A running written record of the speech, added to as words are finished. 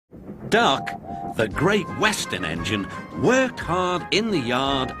Duck, the Great Western engine, worked hard in the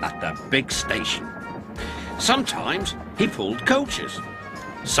yard at the big station. Sometimes he pulled coaches.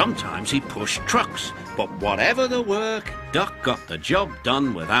 Sometimes he pushed trucks. But whatever the work, Duck got the job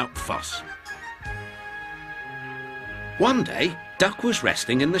done without fuss. One day, Duck was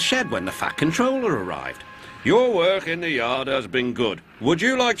resting in the shed when the Fat Controller arrived. "Your work in the yard has been good. Would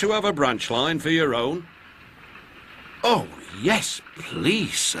you like to have a branch line for your own?" "Oh, yes,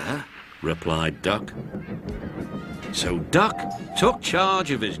 please, sir," replied Duck. So Duck took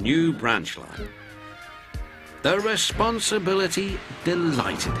charge of his new branch line. The responsibility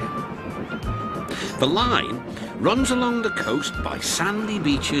delighted him. The line runs along the coast by sandy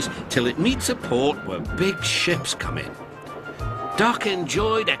beaches till it meets a port where big ships come in. Duck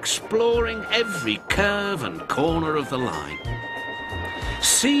enjoyed exploring every curve and corner of the line.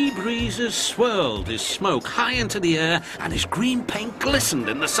 Sea breezes swirled his smoke high into the air and his green paint glistened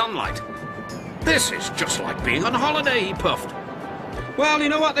in the sunlight. "This is just like being on holiday," he puffed. "Well, you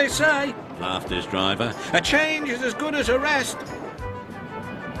know what they say," laughed his driver. "A change is as good as a rest."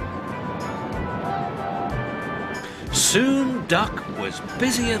 Soon Duck was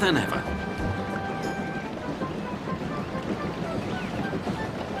busier than ever.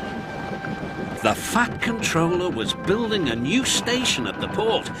 The Fat Controller was building a new station at the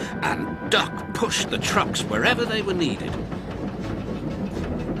port, and Duck pushed the trucks wherever they were needed.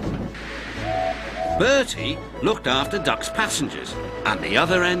 Bertie looked after Duck's passengers, and the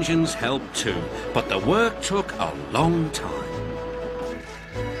other engines helped too, but the work took a long time.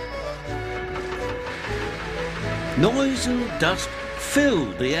 Noise and dust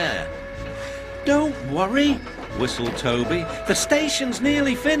filled the air. "Don't worry," whistled Toby, "the station's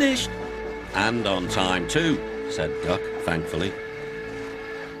nearly finished." "And on time too," said Duck, thankfully.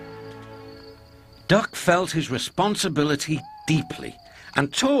 Duck felt his responsibility deeply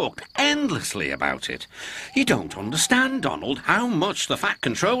and talked endlessly about it. "You don't understand, Donald, how much the Fat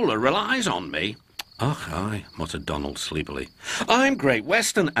Controller relies on me." "Och, aye," muttered Donald sleepily. "I'm Great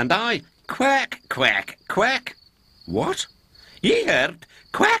Western, and I—" "Quack, quack, quack." "What?" "Ye heard.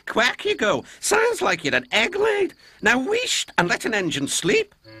 Quack, quack you go. Sounds like you'd an egg laid. Now wheesht and let an engine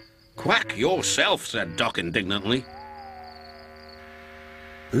sleep." "Quack yourself," said Duck indignantly.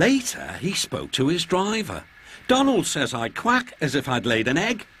 Later, he spoke to his driver. "Donald says I'd quack as if I'd laid an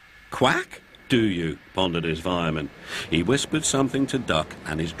egg." "Quack, do you?" pondered his fireman. He whispered something to Duck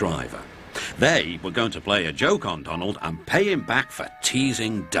and his driver. They were going to play a joke on Donald and pay him back for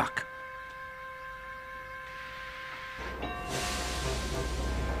teasing Duck.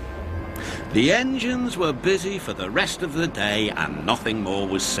 The engines were busy for the rest of the day and nothing more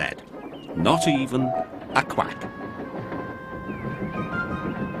was said. Not even a quack.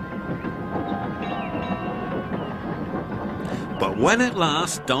 But when at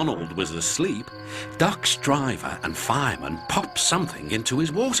last Donald was asleep, Duck's driver and fireman popped something into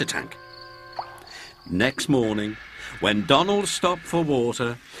his water tank. Next morning, when Donald stopped for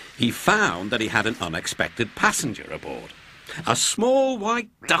water, he found that he had an unexpected passenger aboard. A small white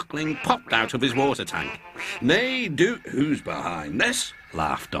duckling popped out of his water tank. "Nay, who's behind this?"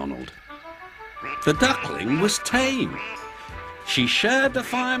 laughed Donald. The duckling was tame. She shared the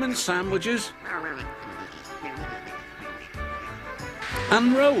fireman's sandwiches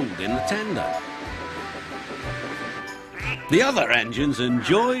and rolled in the tender. The other engines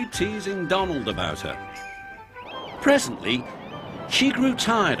enjoyed teasing Donald about her. Presently, she grew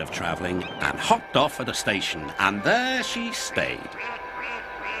tired of travelling and hopped off at a station, and there she stayed.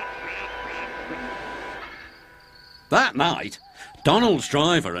 That night, Donald's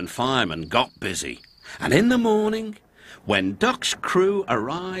driver and fireman got busy, and in the morning, when Duck's crew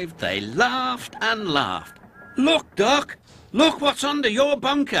arrived, they laughed and laughed. "Look, Duck! Look what's under your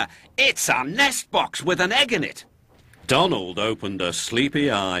bunker! It's a nest box with an egg in it!" Donald opened a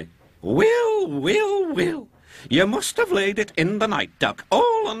sleepy eye. Will. You must have laid it in the night, Duck,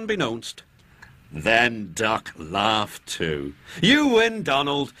 all unbeknownst." Then Duck laughed too. "You win,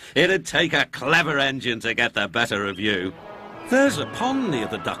 Donald. It'd take a clever engine to get the better of you." There's a pond near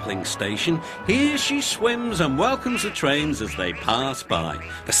the duckling station. Here she swims and welcomes the trains as they pass by.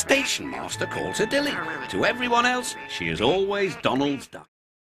 The station master calls her Dilly. To everyone else, she is always Donald's duck.